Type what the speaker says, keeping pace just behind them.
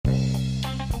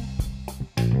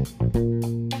Hi,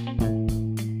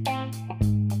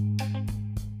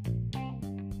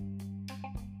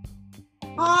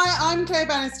 I'm Claire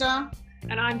Bannister.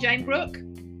 And I'm Jane Brooke.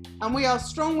 And we are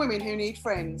strong women who need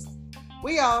friends.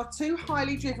 We are two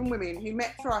highly driven women who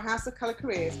met through our House of Colour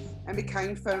careers and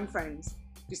became firm friends,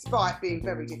 despite being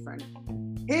very different.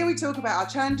 Here we talk about our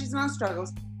challenges and our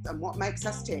struggles and what makes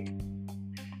us tick.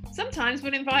 Sometimes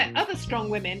we'll invite other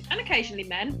strong women and occasionally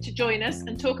men to join us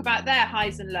and talk about their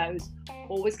highs and lows,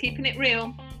 always keeping it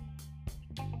real.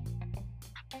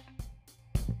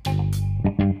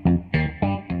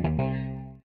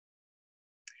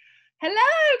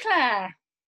 Hello, Claire.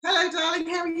 Hello, darling.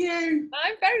 How are you?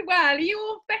 I'm very well. Are you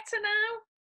all better now?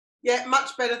 Yeah,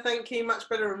 much better, thank you. Much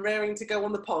better and raring to go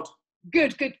on the pod.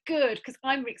 Good. Because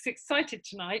I'm excited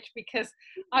tonight because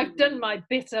I've done my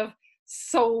bit of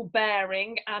soul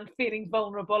bearing and feeling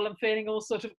vulnerable and feeling all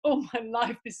sort of, oh, my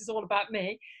life, this is all about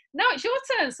me. Now it's your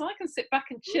turn, so I can sit back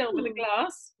and chill with a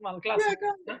glass. Well, a glass.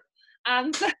 Yeah,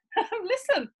 and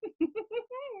listen.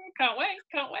 Can't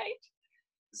wait.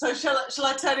 So shall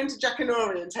I turn into Jack and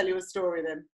Ori and tell you a story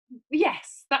then?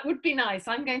 Yes, that would be nice.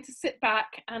 I'm going to sit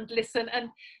back and listen and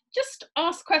just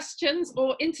ask questions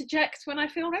or interject when I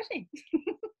feel ready.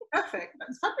 Perfect.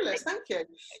 That's fabulous. Thank you.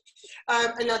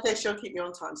 And I guess you'll keep me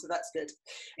on time, so that's good.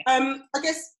 Yeah. I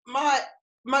guess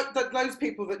those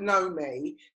people that know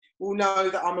me will know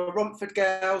that I'm a Romford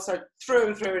girl, so through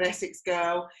and through an Essex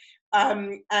girl,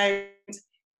 and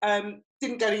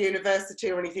didn't go to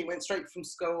university or anything, went straight from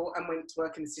school and went to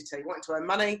work in the city, wanted to earn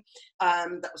money.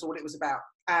 That was all it was about.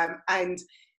 And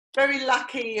very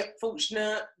lucky,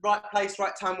 fortunate, right place,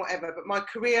 right time, whatever. But my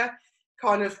career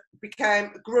kind of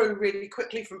grew really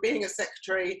quickly from being a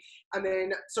secretary and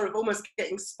then sort of almost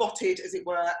getting spotted, as it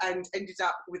were, and ended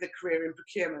up with a career in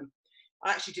procurement.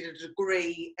 I actually did a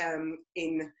degree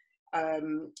in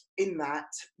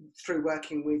that through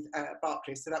working with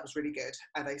Barclays, so that was really good.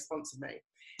 They sponsored me.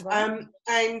 Wow.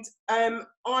 I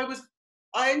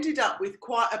ended up with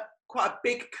quite a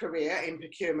big career in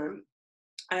procurement.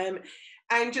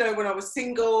 And you know, when I was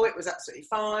single, it was absolutely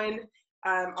fine.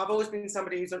 I've always been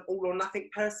somebody who's an all or nothing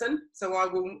person, so I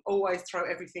will always throw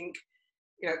everything,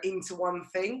 you know, into one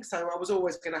thing. So I was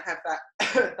always going to have that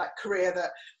that career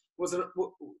that was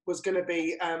going to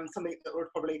be something that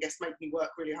would probably, I guess, make me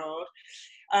work really hard.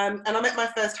 And I met my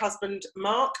first husband,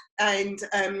 Mark, and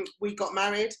we got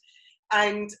married.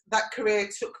 And that career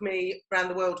took me around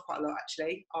the world quite a lot,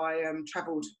 actually. I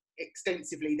travelled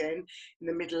extensively then in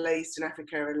the Middle East and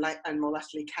Africa and more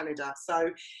latterly Canada. So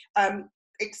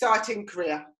exciting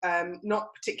career,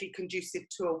 not particularly conducive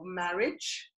to a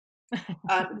marriage,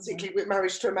 particularly with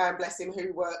marriage to a man, bless him,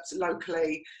 who worked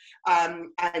locally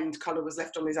and kind of was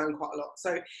left on his own quite a lot.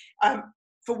 So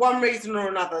for one reason or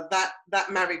another,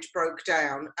 that marriage broke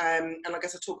down. And I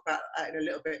guess I'll talk about that in a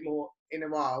little bit more in a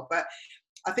while. But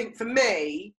I think for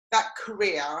me, that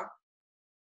career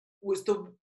was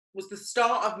the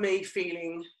start of me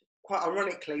feeling, quite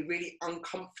ironically, really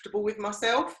uncomfortable with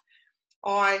myself.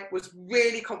 I was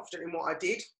really confident in what I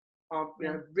did.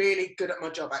 I'm really good at my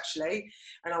job, actually.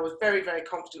 And I was very, very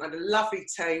confident. I had a lovely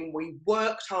team. We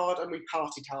worked hard and we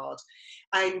partied hard.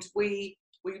 And we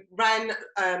ran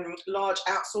large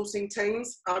outsourcing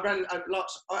teams. I ran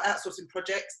large outsourcing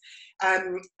projects.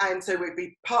 And so we'd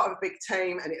be part of a big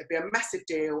team and it would be a massive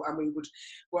deal and we would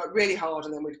work really hard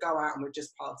and then we'd go out and we'd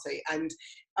just party. And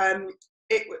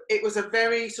it was a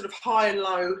very sort of high and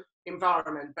low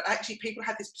environment, but actually people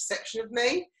had this perception of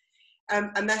me.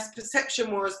 And this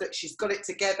perception was that she's got it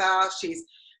together.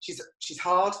 She's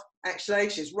hard, actually.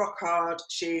 She's rock hard.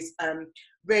 She's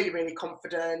really, really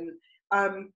confident.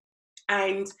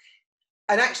 And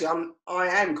actually, I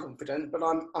am confident, but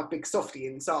I'm a big softie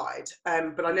inside.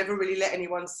 But I never really let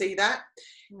anyone see that.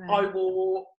 Right. I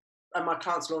wore, and my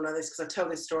clients will all know this because I tell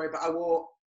this story, but I wore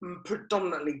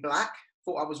predominantly black.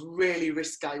 Thought I was really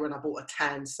risque when I bought a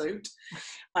tan suit,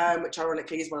 which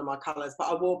ironically is one of my colours. But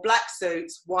I wore black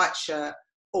suits, white shirt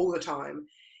all the time.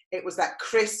 It was that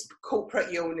crisp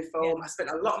corporate uniform. Yeah. I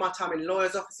spent a lot of my time in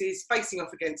lawyers' offices, facing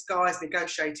off against guys,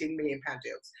 negotiating £1 million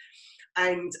deals.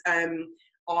 And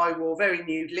I wore very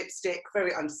nude lipstick,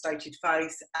 very understated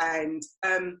face, and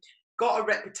got a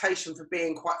reputation for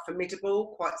being quite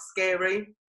formidable, quite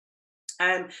scary.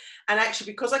 And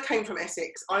actually, because I came from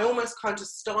Essex, I almost kind of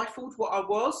stifled what I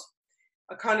was.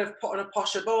 I kind of put on a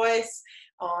posher voice.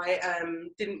 I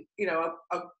didn't, you know,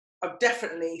 I've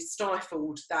definitely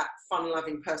stifled that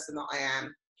fun-loving person that I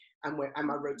am and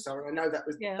my roots are. And I know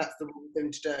that's the wrong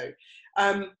thing to do.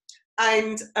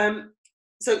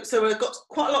 So I got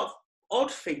quite a lot of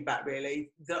odd feedback,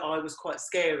 really, that I was quite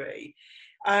scary.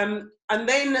 And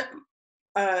then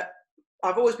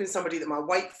I've always been somebody that my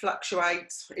weight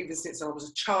fluctuates. Even since I was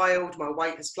a child, my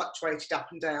weight has fluctuated up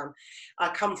and down. I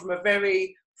come from a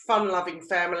very fun-loving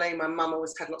family. My mum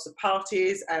always had lots of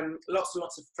parties and lots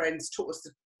of friends, taught us,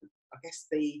 I guess,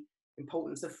 the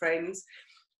importance of friends.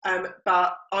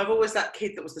 But I've always that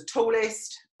kid that was the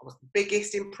tallest. I was the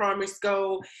biggest in primary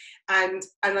school, and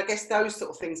I guess those sort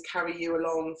of things carry you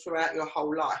along throughout your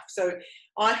whole life. So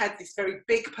I had this very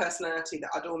big personality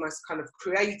that I'd almost kind of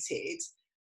created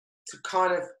to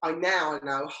kind of, I now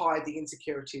know, hide the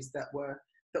insecurities that were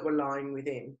lying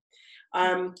within.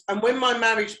 And when my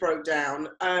marriage broke down,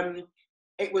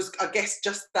 it was, I guess,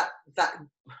 just that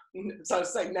so I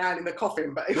say nail in the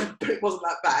coffin, but it wasn't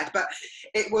that bad. But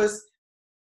it was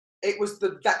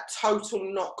that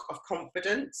total knock of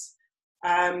confidence,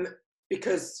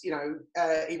 because he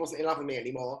wasn't in love with me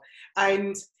anymore,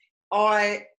 and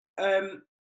I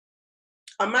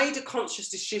made a conscious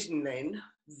decision then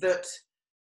that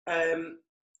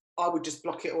I would just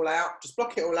block it all out,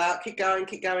 keep going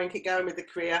with the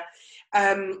career.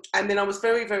 And then I was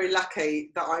very, very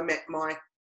lucky that I met my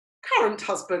current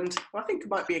husband. I think it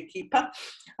might be a keeper,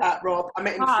 Rob. I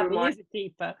met him through my... He is a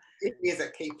keeper. He is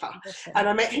a keeper. And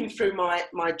I met him through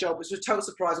my job, which was a total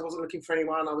surprise. I wasn't looking for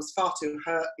anyone. I was far too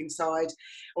hurt inside.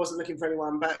 I wasn't looking for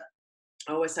anyone, but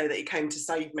I always say that he came to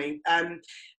save me. And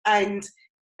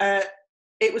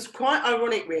it was quite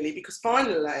ironic, really, because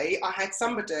finally I had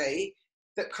somebody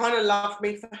that kind of loved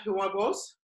me for who I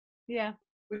was. Yeah.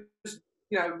 Which was,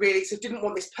 really, so didn't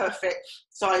want this perfect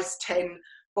size 10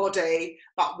 body,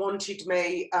 but wanted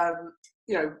me,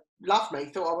 loved me,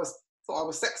 thought I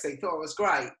was sexy, thought I was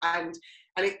great. And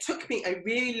it took me a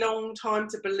really long time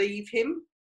to believe him.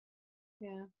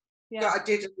 Yeah. Yeah.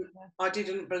 I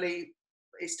didn't believe,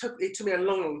 it took me a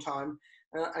long time.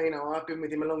 I've been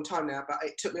with him a long time now, but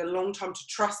it took me a long time to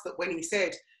trust that when he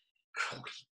said, oh,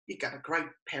 you got a great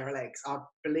pair of legs, I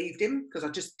believed him, because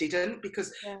I just didn't,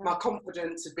 because my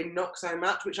confidence had been knocked so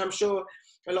much, which I'm sure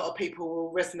a lot of people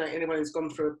will resonate. Anyone who's gone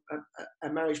through a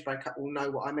marriage breakup will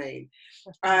know what I mean.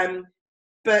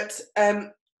 But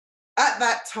at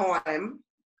that time,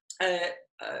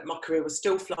 my career was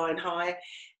still flying high,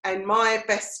 and my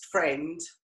best friend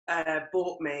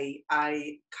bought me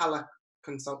a colour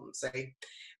consultancy,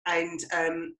 and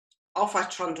off I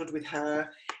trundled with her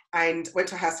and went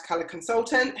to a house colour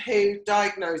consultant who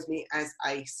diagnosed me as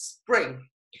a spring.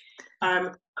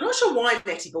 I'm not sure why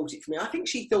Nettie bought it for me. I think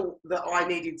she thought that I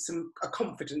needed a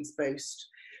confidence boost.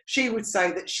 She would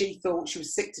say that she thought she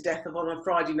was sick to death of on a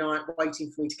Friday night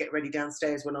waiting for me to get ready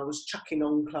downstairs when I was chucking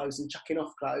on clothes and chucking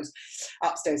off clothes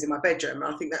upstairs in my bedroom.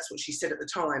 I think that's what she said at the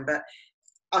time, but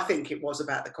I think it was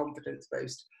about the confidence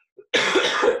boost.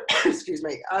 Excuse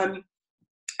me.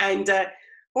 And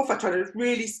off I tried. It was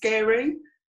really scary,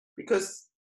 because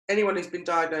anyone who's been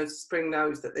diagnosed with spring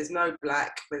knows that there's no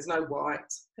black, there's no white.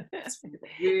 It's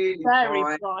really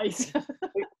very bright. It's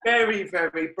very,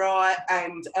 very bright,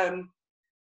 and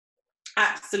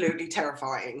absolutely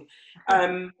terrifying.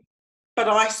 But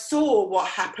I saw what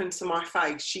happened to my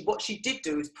face. What she did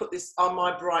do is put this on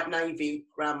my bright navy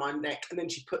around my neck, and then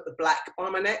she put the black by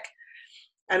my neck.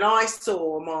 And I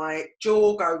saw my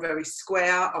jaw go very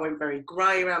square. I went very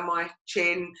grey around my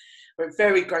chin, went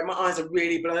very grey. My eyes are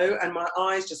really blue, and my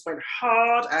eyes just went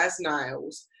hard as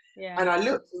nails. Yeah. And I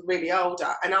looked really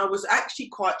older, and I was actually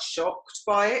quite shocked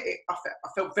by it. I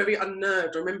felt very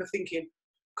unnerved. I remember thinking,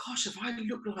 gosh, if I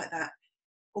looked like that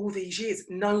all these years,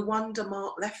 no wonder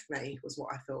Mark left me, was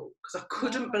what I thought, because I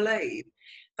couldn't believe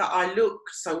that I looked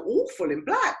so awful in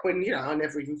black when, I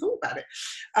never even thought about it.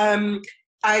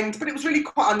 But it was really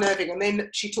quite unnerving. And then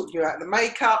she talked to me about the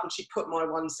makeup, and she put my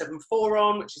 174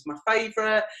 on, which is my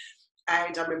favourite.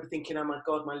 And I remember thinking, oh my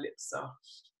God, my lips are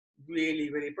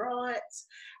really, really bright.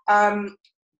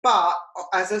 But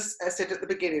as I said at the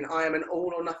beginning, I am an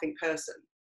all or nothing person.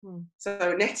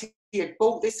 So Nettie had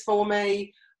bought this for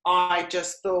me. I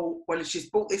just thought, well, if she's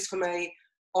bought this for me,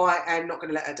 I am not going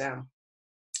to let her down.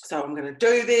 So I'm going to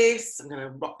do this. I'm going to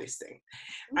rock this thing.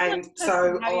 And so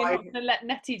you're not going to let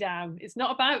Nettie down. It's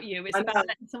not about you. It's about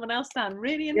letting someone else down.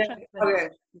 Really interesting. I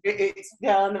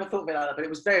never thought of it like that, but it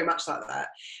was very much like that.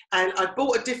 And I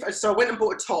bought so I went and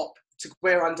bought a top to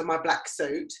wear under my black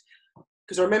suit,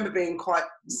 because I remember being quite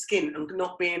skint and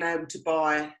not being able to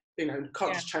buy,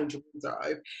 can't just change your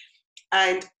wardrobe.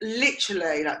 And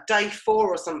literally, like day 4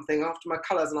 or something after my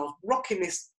colours, and I was rocking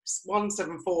this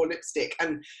 174 lipstick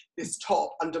and this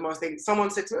top under my thing, someone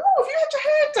said to me, oh, have you had your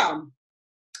hair done?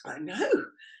 I no,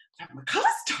 I've had my colours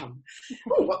done.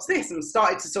 Oh, what's this? And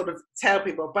started to sort of tell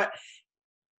people. But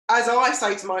as I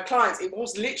say to my clients, it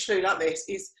was literally like this,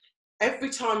 is every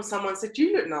time someone said,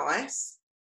 you look nice,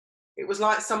 it was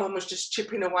like someone was just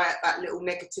chipping away at that little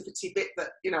negativity bit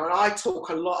that, you know, and I talk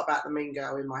a lot about the mean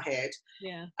girl in my head.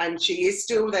 Yeah. And she is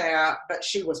still there, but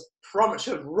she was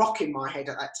rocking my head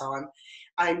at that time.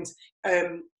 And,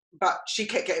 but she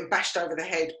kept getting bashed over the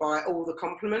head by all the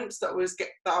compliments that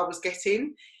I was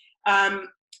getting.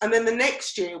 And then the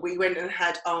next year we went and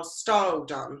had our style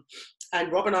done.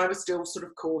 And Rob and I were still sort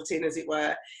of courting, as it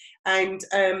were. And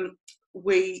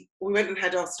we went and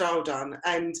had our style done.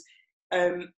 And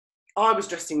I was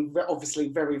dressing obviously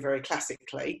very, very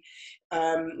classically,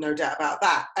 no doubt about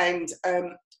that. And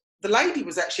the lady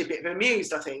was actually a bit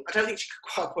amused, I think. I don't think she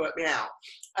could quite work me out.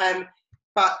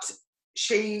 But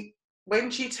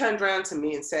when she turned around to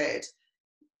me and said,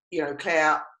 you know,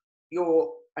 Claire,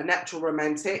 you're a natural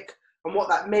romantic. And what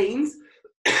that means,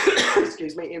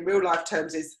 excuse me, in real life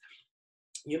terms is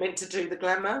you're meant to do the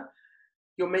glamour.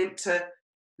 You're meant to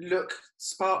look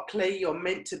sparkly. You're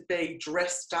meant to be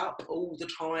dressed up all the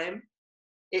time.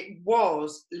 It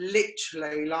was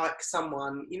literally like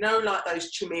someone, you know, like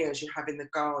those chimeras you have in the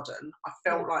garden. I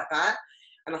felt like that.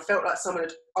 And I felt like someone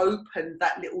had opened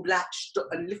that little latch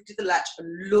and lifted the latch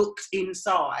and looked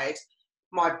inside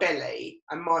my belly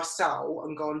and my soul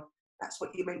and gone, that's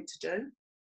what you're meant to do.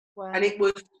 Wow. And it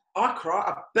was, I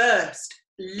cried,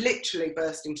 literally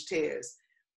burst into tears.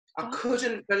 I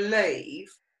couldn't believe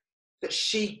that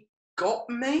she got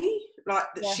me,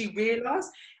 like that she realised.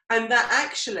 And that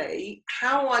actually,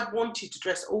 how I'd wanted to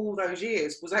dress all those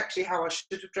years was actually how I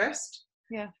should have dressed.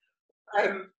 Yeah.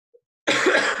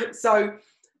 So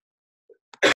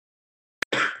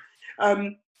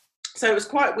it was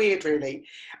quite weird, really.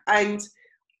 And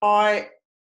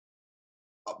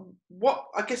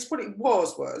what it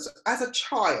was, as a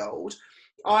child,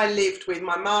 I lived with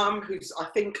my mum, who's,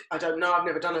 I've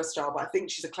never done her style, but I think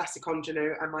she's a classic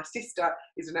ingenue, and my sister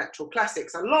is a natural classic.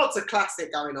 So lots of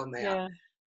classic going on there. Yeah.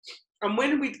 And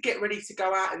when we'd get ready to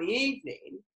go out in the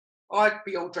evening, I'd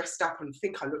be all dressed up and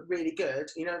think I look really good.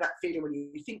 You know that feeling when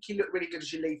you think you look really good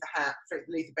as you leave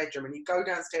the bedroom, and you go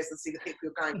downstairs and see the people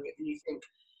you're going with, and you think,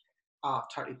 I've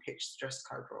totally pitched the dress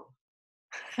code wrong.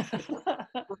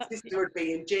 My sister would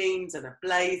be in jeans and a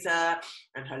blazer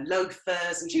and her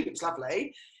loafers, and she looks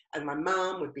lovely. And my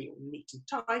mum would be all neat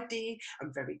and tidy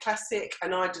and very classic.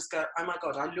 And I just go, oh my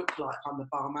God, I look like I'm the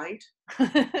barmaid.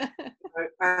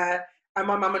 And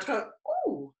my mum would go,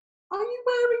 oh, are you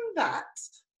wearing that?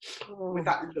 With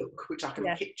that look, which I can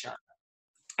picture.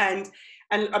 And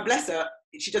bless her,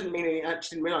 she doesn't mean anything,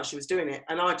 she didn't realise she was doing it.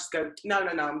 And I just go, no,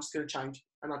 I'm just going to change.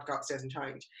 And I'd go upstairs and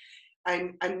change.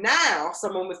 And now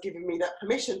someone was giving me that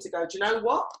permission to go, do you know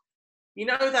what? You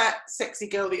know that sexy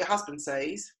girl that your husband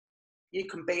sees? You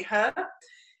can be her.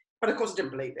 But of course I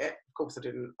didn't believe it. Of course I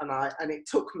didn't. And it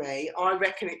took me, I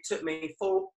reckon it took me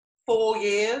 4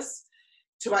 years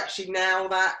to actually nail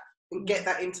that and get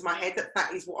that into my head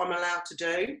that is what I'm allowed to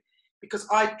do. Because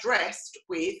I dressed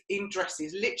in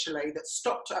dresses literally that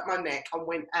stopped at my neck and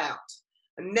went out.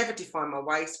 And never defined my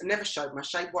waist, and never showed my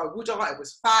shape. Why would I? I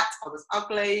was fat, I was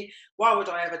ugly. Why would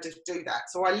I ever do that?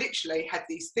 So I literally had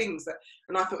these things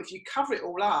and I thought if you cover it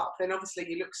all up, then obviously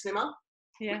you look slimmer.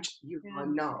 Yeah. Which I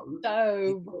know.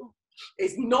 So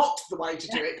is not the way to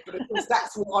do it, but of course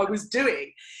that's what I was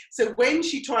doing. So when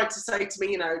she tried to say to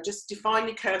me, you know, just define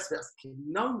your curves, I was thinking,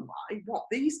 no way, what,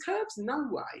 these curves? No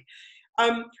way.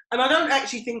 And I don't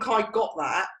actually think I got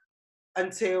that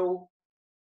until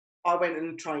I went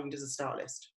and trained as a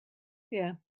stylist.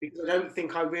 Yeah. Because I don't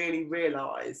think I really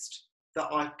realised that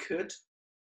I could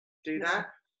do that.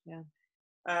 Yeah.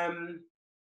 And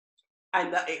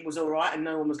that it was all right and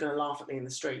no one was going to laugh at me in the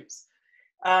streets.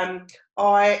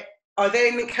 I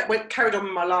then carried on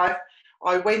with my life.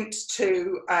 I went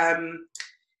on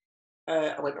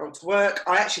to work.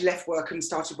 I actually left work and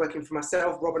started working for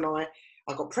myself. Rob and I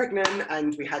got pregnant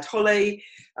and we had Holly.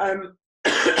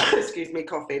 Excuse me,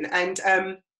 coughing. And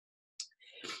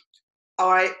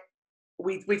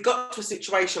we'd got to a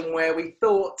situation where we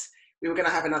thought we were going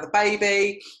to have another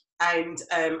baby, and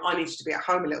I needed to be at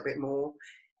home a little bit more.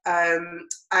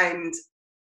 And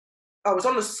I was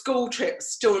on a school trip,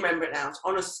 still remember it now, I was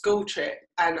on a school trip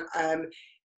and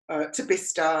to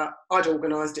Bicester. I'd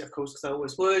organised it, of course, because I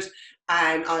always would.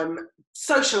 And I'm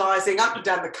socialising up and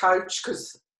down the coach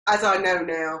because, as I know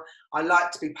now, I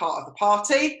like to be part of the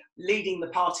party, leading the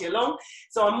party along.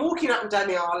 So I'm walking up and down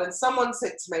the aisle and someone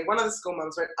said to me, one of the school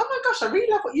mums went, oh my gosh, I really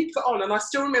love what you've got on. And I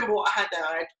still remember what I had there.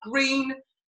 I had green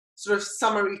sort of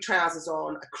summery trousers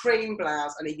on, a cream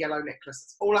blouse and a yellow necklace.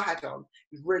 That's all I had on.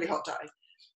 It was a really hot day.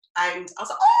 And I was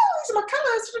like, oh, these are my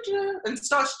colours. And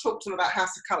started to talk to them about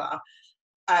House of Colour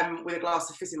with a glass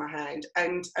of fizz in my hand.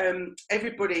 And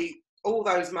everybody, all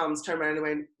those mums turned around and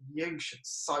went, you should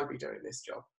so be doing this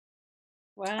job.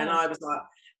 And Wow. I was like,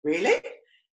 really?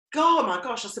 God, my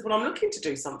gosh. I said, well, I'm looking to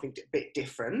do something a bit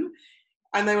different.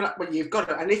 And they were like, well, you've got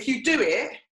to. And if you do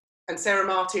it, and Sarah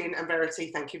Martin and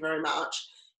Verity, thank you very much.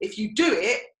 If you do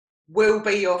it, we'll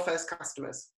be your first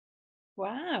customers.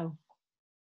 Wow.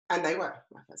 And they were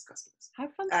my first customers. How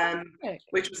fantastic.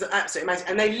 Which was absolutely amazing.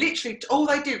 And they literally, all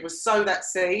they did was sow that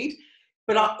seed.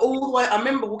 But I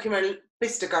remember walking around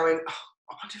Bicester going, oh,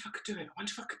 I wonder if I could do it. I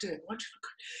wonder if I could do it. I wonder if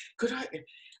I could.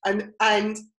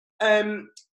 And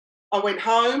I went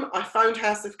home. I phoned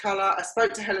House of Colour. I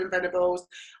spoke to Helen Venables.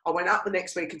 I went up the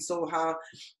next week and saw her.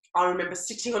 I remember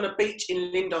sitting on a beach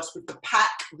in Lindos with the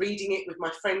pack, reading it with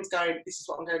my friends, going, this is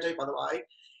what I'm going to do, by the way.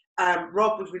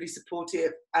 Rob was really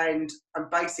supportive, and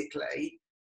basically,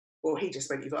 well, he just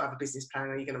went, you've got to have a business plan,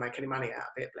 are you going to make any money out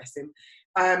of it? Bless him.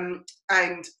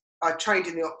 And I trained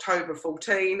in the October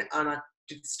 14, and I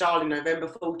did style in November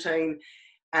 14,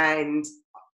 and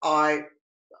I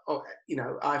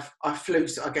flew,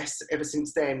 I guess, ever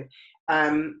since then.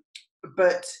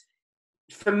 But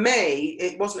for me,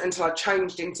 it wasn't until I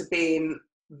changed into being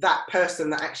that person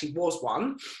that actually was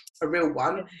one, a real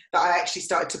one, that I actually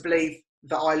started to believe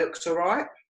that I looked all right.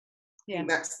 Yeah. I think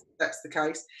that's the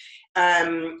case.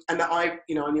 And that I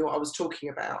knew what I was talking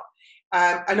about.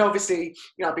 And obviously,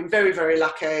 I've been very, very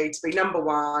lucky to be number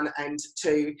one and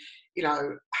to,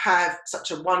 have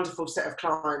such a wonderful set of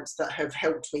clients that have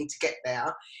helped me to get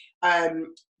there.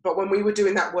 But when we were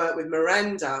doing that work with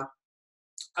Miranda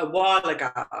a while ago,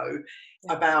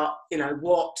 about,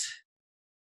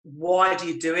 why do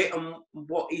you do it, and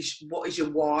what is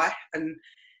your why, and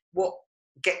what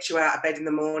gets you out of bed in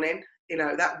the morning,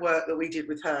 that work that we did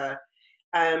with her,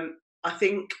 I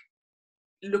think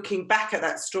looking back at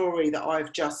that story that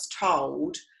I've just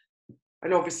told,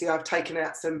 and obviously I've taken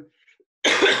out some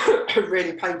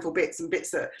really painful bits and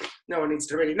bits that no one needs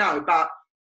to really know, but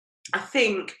I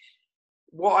think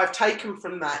what I've taken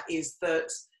from that is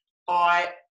that I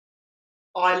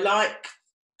like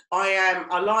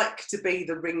to be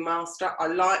the ringmaster. I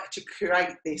like to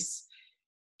create this.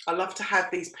 I love to have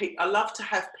these people. I love to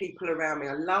have people around me.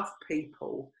 I love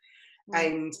people,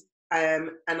 and I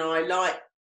like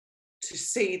to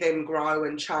see them grow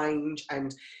and change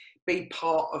and be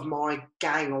part of my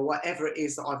gang or whatever it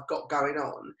is that I've got going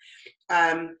on.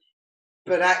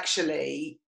 But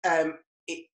actually,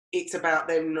 it's about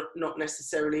them, not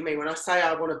necessarily me. When I say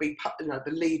I want to be,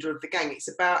 the leader of the gang, it's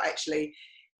about actually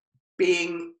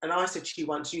being. And I said to you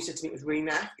once, you said to me it was really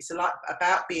enough. It's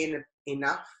about being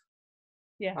enough.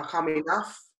 Yeah. Like I'm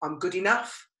enough. I'm good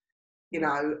enough.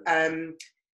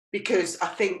 Because I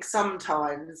think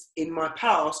sometimes in my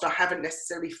past I haven't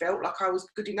necessarily felt like I was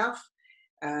good enough.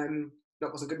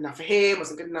 That wasn't good enough for him,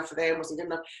 wasn't good enough for them, wasn't good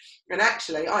enough. And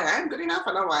actually I am good enough,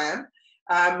 I know I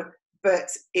am. But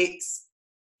it's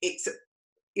I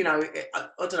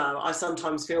don't know, I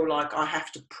sometimes feel like I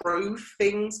have to prove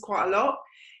things quite a lot.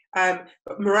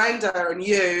 But Miranda and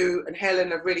you and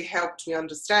Helen have really helped me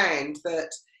understand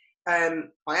that I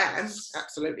am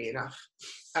absolutely enough.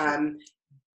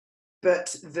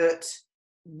 But that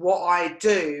what I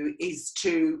do is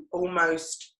to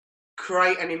almost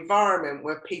create an environment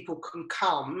where people can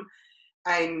come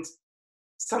and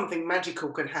something magical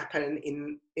can happen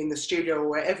in the studio or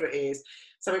wherever it is.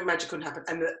 Something magical can happen,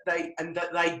 and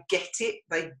that they get it.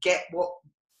 They get what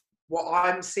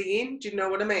I'm seeing. Do you know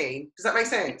what I mean? Does that make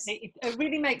sense? It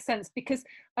really makes sense, because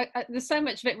there's so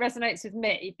much of it resonates with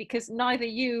me, because neither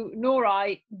you nor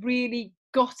I really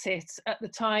got it at the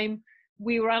time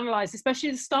we were analysed,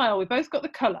 especially the style. We both got the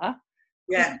colour,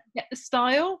 yeah, get the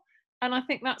style, and I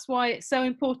think that's why it's so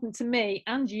important to me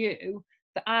and you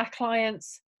that our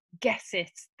clients get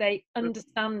it, they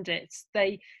understand it,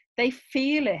 they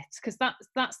feel it, because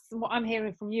that's what I'm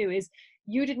hearing from you, is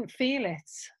you didn't feel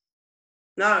it.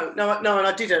 No, and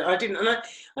I didn't, and I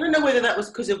don't know whether that was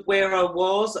because of where I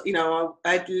was.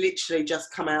 I'd literally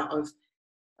just come out of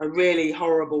a really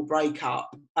horrible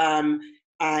breakup,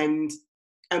 and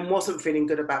wasn't feeling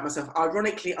good about myself.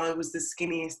 Ironically, I was the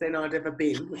skinniest then I'd ever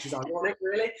been, which is ironic,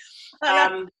 really.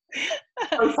 So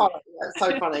funny. That's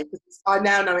so funny. I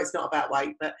now know it's not about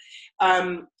weight, but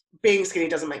being skinny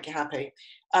doesn't make you happy.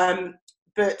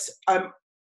 But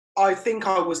I think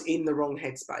I was in the wrong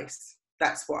headspace.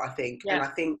 That's what I think. Yeah. And I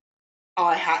think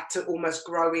I had to almost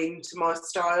grow into my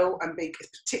style, and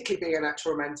particularly being a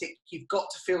natural romantic, you've got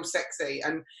to feel sexy.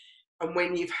 And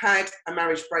when you've had a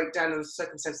marriage breakdown and the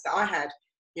circumstances that I had,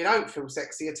 you don't feel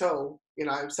sexy at all,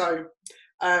 So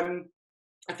I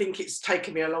think it's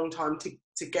taken me a long time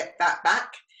to get that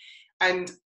back.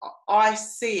 And I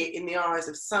see it in the eyes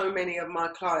of so many of my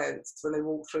clients when they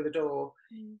walk through the door,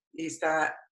 is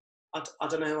that I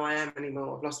don't know who I am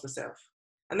anymore. I've lost myself.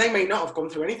 and they may not have gone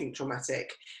through anything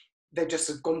traumatic. They just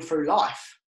have gone through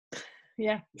life.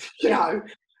 Yeah. You know,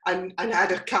 and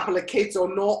had a couple of kids or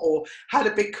not, or had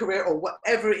a big career or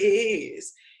whatever it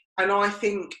is. And I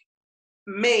think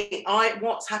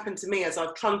what's happened to me as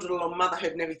I've trundled along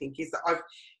motherhood and everything is that I've,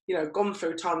 you know, gone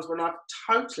through times when I've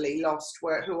totally lost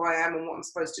who I am and what I'm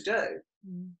supposed to do.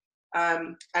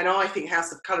 And I think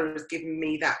House of Colour has given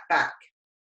me that back.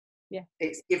 Yeah.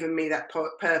 It's given me that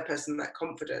purpose and that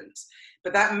confidence.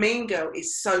 But that mean girl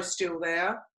is so still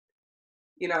there,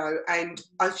 you know, and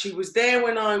she was there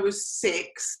when I was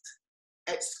 6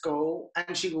 at school,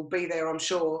 and she will be there, I'm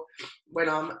sure, when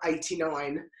I'm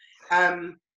 89.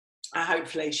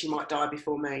 Hopefully she might die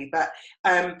before me, but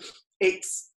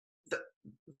it's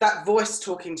that voice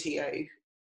talking to you.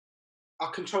 I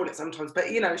control it sometimes,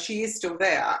 but, you know, she is still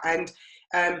there. And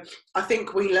I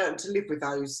think we learn to live with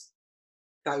those,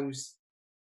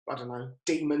 I don't know,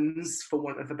 demons, for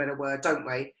want of a better word, don't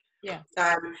we? Yeah.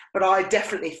 But I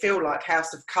definitely feel like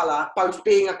House of Colour, both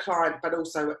being a client but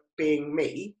also being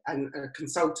me and a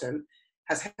consultant,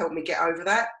 has helped me get over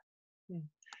that.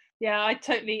 Yeah, I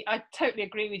totally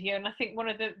agree with you. And I think one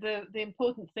of the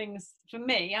important things for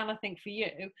me, and I think for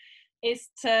you, is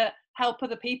to help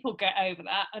other people get over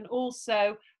that, and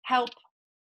also help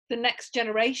the next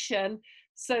generation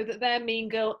so that their mean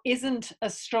girl isn't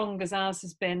as strong as ours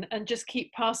has been, and just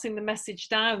keep passing the message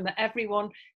down that everyone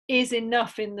is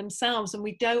enough in themselves, and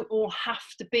we don't all have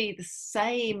to be the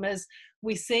same as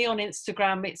we see on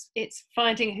Instagram. It's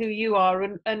finding who you are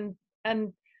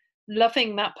and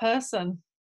loving that person.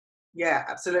 Yeah,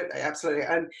 absolutely.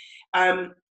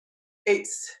 And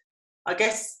it's, I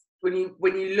guess, when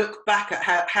you look back at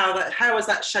how has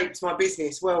that shaped my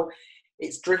business? Well,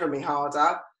 it's driven me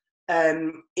harder.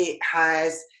 It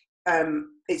has.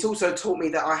 It's also taught me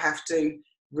that I have to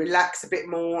relax a bit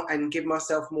more and give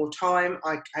myself more time.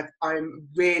 I'm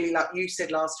really, like you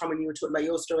said last time when you were talking about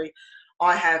your story,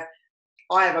 I have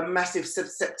a massive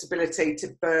susceptibility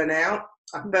to burnout.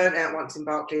 I burnt out once in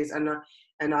Barclays, and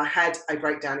I had a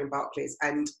breakdown in Barclays,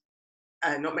 and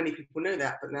not many people knew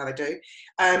that, but now they do.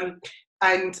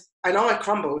 And I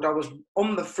crumbled. I was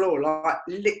on the floor, like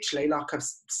literally like a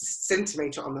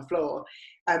centimetre on the floor.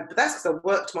 But that's because I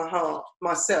worked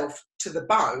myself to the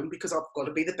bone, because I've got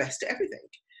to be the best at everything.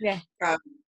 Yeah.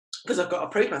 Because I've got to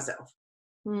prove myself.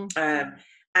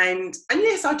 And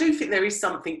yes, I do think there is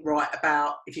something right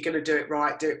about, if you're going to do it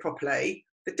right, do it properly.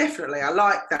 But definitely, I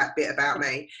like that bit about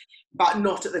me, but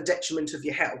not at the detriment of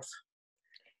your health.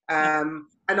 And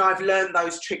I've learned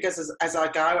those triggers as I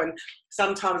go. And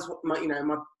sometimes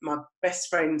my best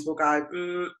friends will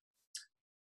go,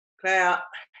 Claire,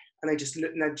 and they just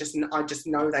look. I just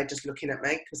know they're just looking at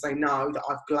me, because they know that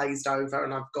I've glazed over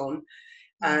and I've gone.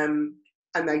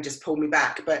 And they just pull me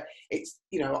back. But it's,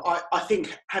 you know, I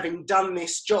think having done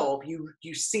this job,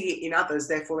 you see it in others,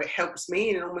 therefore it helps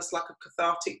me in almost like a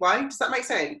cathartic way. Does that make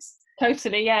sense?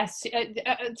 Totally, yes.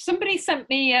 Somebody sent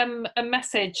me a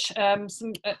message,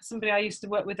 somebody I used to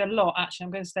work with a lot, actually.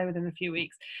 I'm going to stay with them a few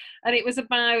weeks. And it was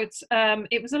about,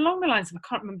 it was along the lines of, I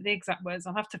can't remember the exact words,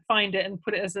 I'll have to find it and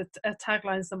put it as a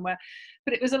tagline somewhere.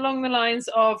 But it was along the lines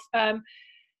of,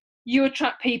 you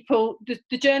attract people,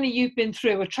 the journey you've been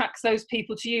through attracts those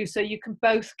people to you, so you can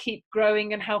both keep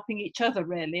growing and helping each other,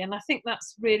 really. And I think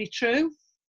that's really true.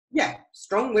 Yeah,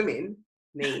 strong women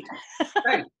need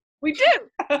strength. We do.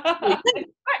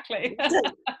 Exactly.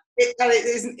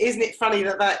 Isn't it funny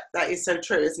that is so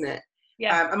true, isn't it?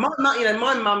 Yeah. And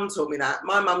my mum taught me that.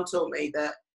 My mum taught me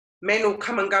that men will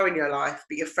come and go in your life,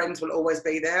 but your friends will always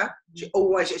be there. She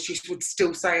would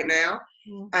still say it now.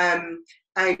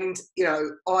 And, you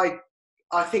know,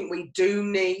 I think we do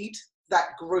need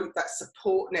that group, that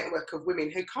support network of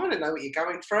women who kind of know what you're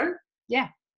going through. Yeah.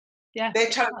 Yeah. Their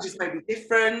challenges may be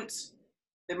different.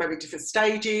 There may be different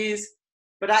stages,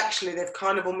 but actually they've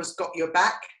kind of almost got your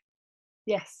back.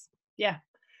 Yes. Yeah.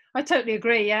 I totally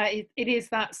agree. Yeah. It is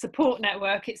that support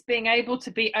network. It's being able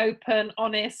to be open,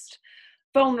 honest,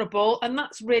 vulnerable. And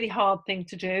that's a really hard thing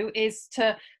to do, is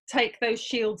to take those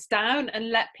shields down and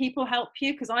let people help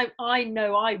you. Because I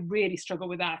know I really struggle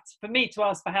with that. For me to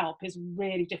ask for help is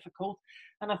really difficult.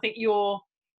 And I think you're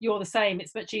the same.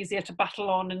 It's much easier to battle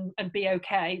on and be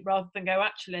okay, rather than go,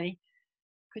 actually,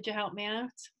 could you help me out?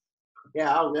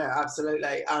 Yeah, oh yeah,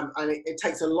 absolutely. And it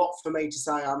takes a lot for me to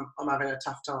say I'm having a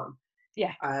tough time.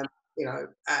 Yeah. You know,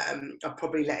 I'll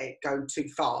probably let it go too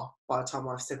far by the time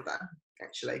I've said that,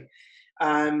 actually.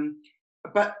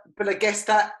 But I guess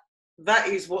that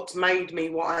is what's made me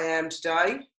what I am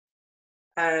today.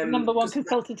 Number one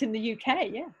consultant in the UK,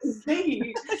 yes.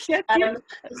 Indeed. Yes,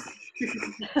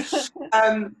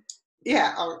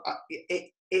 yeah,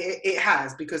 it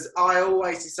has, because I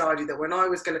always decided that when I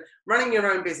was running your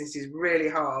own business is really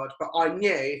hard, but I knew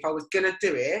if I was going to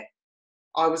do it,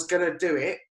 I was going to do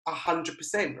it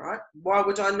 100%, right? Why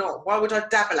would I not? Why would I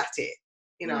dabble at it?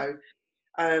 You know,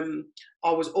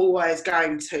 I was always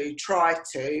going to try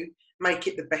to make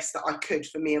it the best that I could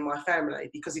for me and my family,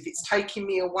 because if it's taking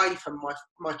me away from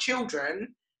my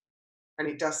children, and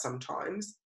it does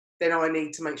sometimes, then I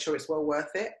need to make sure it's well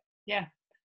worth it. Yeah.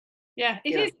 Yeah,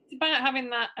 it is about having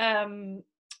that,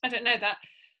 I don't know, that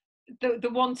the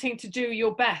wanting to do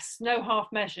your best, no half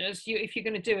measures. If you're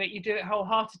going to do it, you do it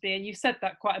wholeheartedly, and you said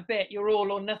that quite a bit. You're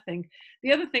all or nothing.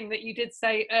 The other thing that you did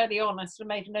say early on, I sort of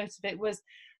made a note of it, was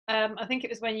I think it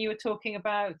was when you were talking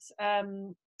about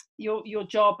your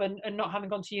job and not having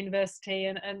gone to university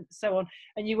and so on,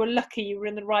 and you were lucky you were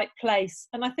in the right place.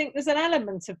 And I think there's an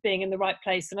element of being in the right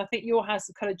place, and I think your House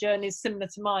of Colour journey is similar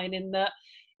to mine in that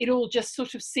it all just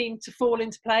sort of seemed to fall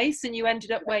into place and you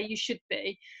ended up where you should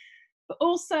be. But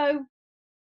also,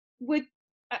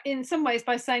 in some ways,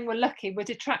 by saying we're lucky, we're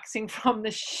detracting from the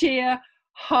sheer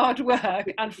hard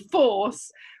work and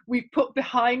force we've put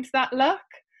behind that luck.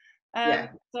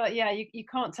 So yeah, you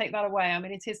can't take that away. I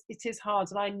mean, it is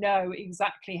hard, and I know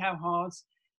exactly how hard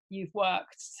you've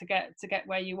worked to get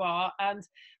where you are, and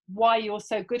why you're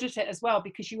so good at it as well,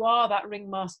 because you are that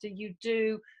ringmaster. You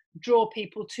do draw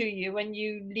people to you and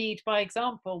you lead by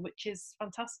example, which is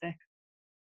fantastic.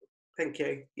 Thank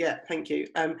you. Yeah, thank you.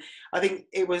 I think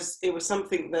it was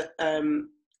something that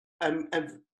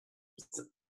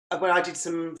when I did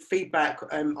some feedback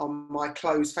on my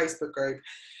closed Facebook group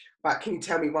about, can you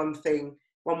tell me one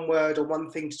word or one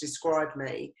thing to describe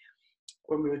me,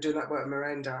 when we were doing that work with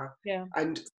Miranda. Yeah.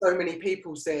 And so many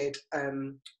people said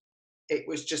it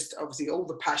was just obviously all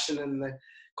the passion and the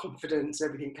confidence and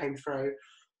everything came through.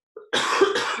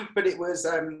 But it was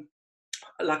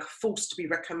like a force to be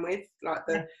reckoned with, like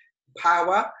the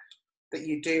power that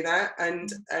you do that.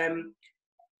 And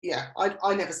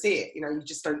I never see it. You know, you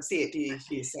just don't see it, do you,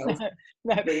 for yourself?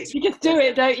 No, you just do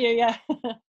it, don't you? Yeah.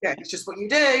 Yeah, it's just what you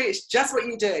do. It's just what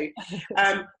you do.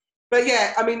 But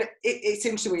yeah, I mean, it's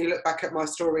interesting when you look back at my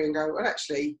story and go, well,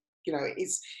 actually, you know,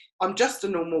 I'm just a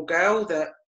normal girl that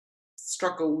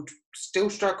still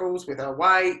struggles with her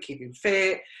weight, keeping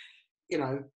fit, you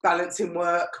know, balancing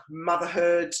work,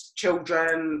 motherhood,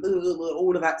 children,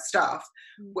 all of that stuff.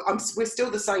 We're still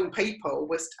the same people,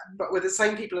 but we're the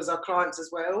same people as our clients as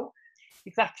well.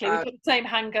 Exactly. We've got the same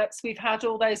hang-ups. We've had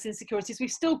all those insecurities.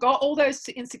 We've still got all those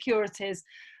insecurities.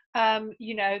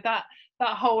 You know, that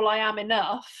whole I am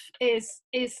enough is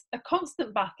a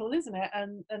constant battle, isn't it?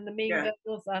 And the mean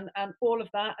girls and all of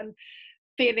that, and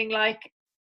feeling like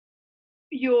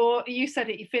you said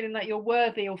it, you're feeling like you're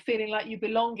worthy or feeling like you're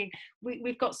belonging.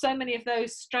 We've got so many of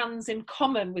those strands in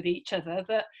common with each other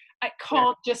that it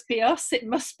can't just be us. It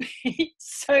must be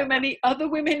so many other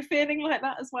women feeling like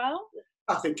that as well.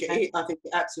 I think it is. I think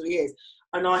it absolutely is.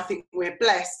 And I think we're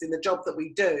blessed in the job that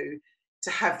we do to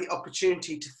have the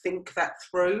opportunity to think that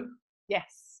through.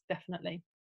 Yes, definitely.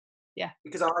 Yeah.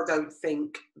 Because I don't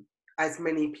think as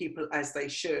many people as they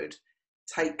should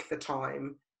take the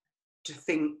time to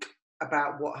think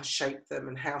about what has shaped them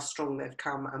and how strong they've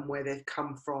come and where they've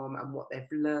come from and what they've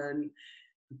learned,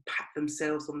 and pat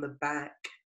themselves on the back,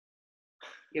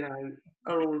 you know,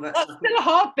 all of that. That's still a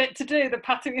hard bit to do, the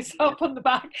patting yourself on the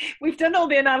back. We've done all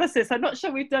the analysis. I'm not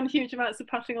sure we've done huge amounts of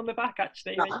patting on the back,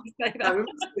 actually. No, we must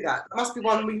do that. There must be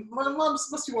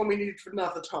one we need for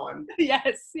another time.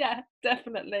 Yes, yeah,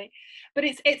 definitely. But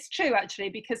it's true, actually,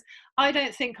 because I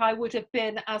don't think I would have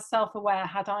been as self-aware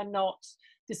had I not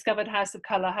discovered House of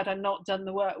Colour, had I not done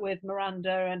the work with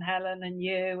Miranda and Helen and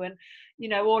you and, you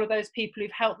know, all of those people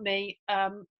who've helped me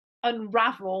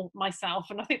unravel myself.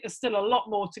 And I think there's still a lot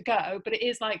more to go, but it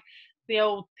is like the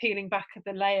old peeling back of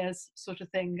the layers sort of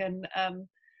thing, and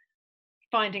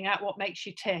finding out what makes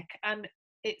you tick. And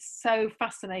it's so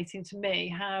fascinating to me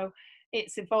how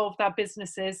it's evolved our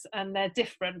businesses, and they're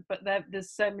different, but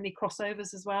there's so many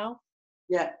crossovers as well.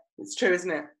 Yeah, it's true,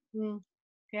 isn't it?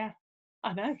 Yeah,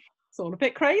 I know. It's all a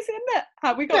bit crazy, isn't it?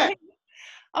 How we got here?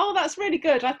 Oh, that's really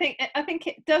good. I think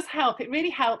it does help. It really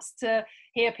helps to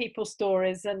hear people's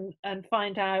stories and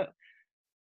find out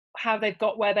how they've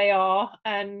got where they are,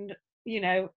 and, you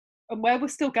know, and where we're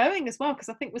still going as well, because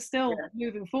I think we're still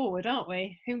moving forward, aren't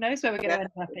we? Who knows where we're going to end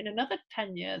up in another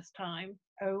 10 years' time?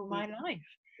 Oh, my life.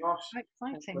 Gosh.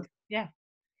 How exciting. Yeah.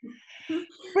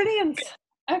 Brilliant.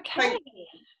 Okay.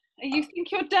 You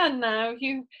think you're done now?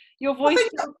 Your voice...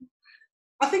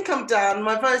 I think I'm done.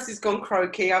 My voice has gone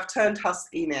croaky. I've turned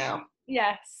husky now.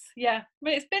 Yes, yeah.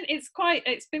 But it's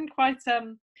been quite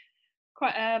a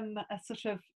sort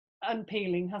of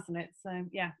unpeeling, hasn't it? So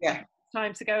yeah. Yeah.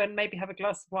 time to go and maybe have a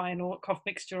glass of wine or cough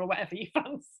mixture or whatever you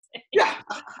fancy. Yeah.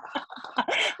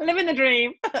 Living the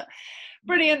dream.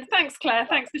 Brilliant. Thanks, Claire.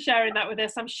 Thanks for sharing that with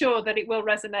us. I'm sure that it will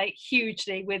resonate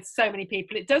hugely with so many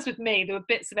people. It does with me. There were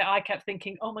bits of it I kept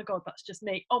thinking, oh my God, that's just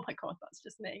me. Oh my God, that's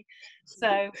just me.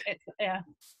 So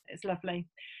it's lovely.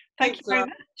 Thank you very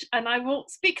much. And I will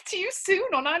speak to you soon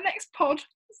on our next pod.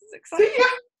 This is exciting. See ya.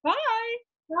 Bye.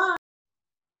 Bye.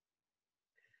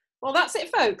 Well, that's it,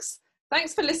 folks.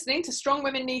 Thanks for listening to Strong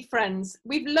Women Need Friends.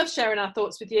 We've loved sharing our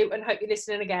thoughts with you and hope you're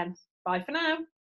listening again. Bye for now.